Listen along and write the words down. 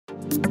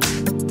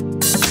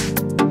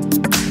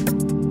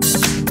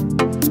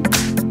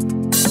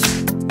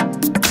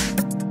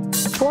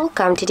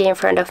Welcome. Today in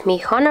front of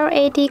me Honor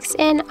 8X,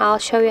 and I'll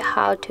show you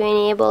how to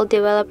enable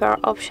developer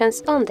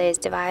options on this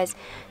device.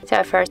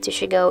 So first you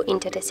should go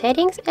into the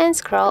settings and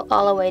scroll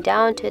all the way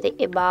down to the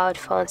about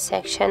phone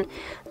section.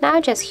 Now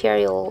just here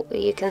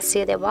you can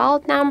see the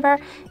about number,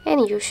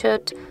 and you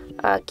should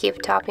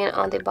keep tapping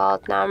on the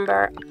about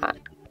number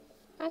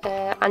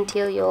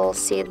until you'll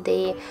see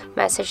the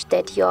message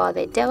that you are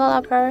the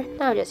developer.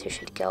 Now just you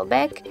should go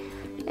back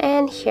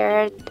and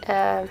here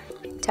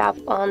tap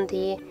on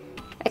the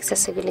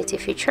accessibility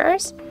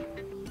features,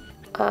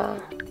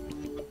 on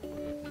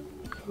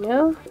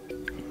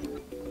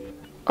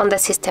the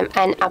system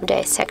and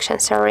update section,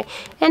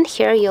 and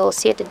here you'll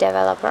see the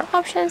developer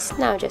options.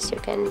 Now just you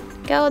can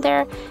go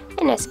there,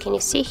 and as can you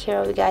see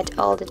here we got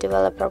all the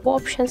developer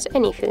options,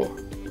 and if you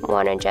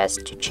want to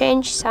just to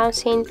change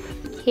something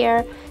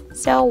here,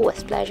 so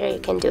with pleasure you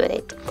can do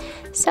it.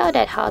 So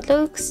that's how it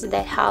looks,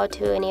 that's how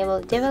to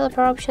enable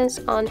developer options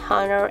on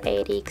Honor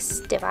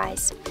 8X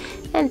device.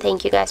 And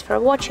thank you guys for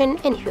watching,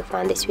 and if you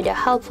found this video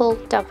helpful,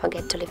 don't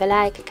forget to leave a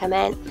like,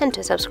 comment and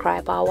to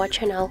subscribe our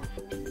channel.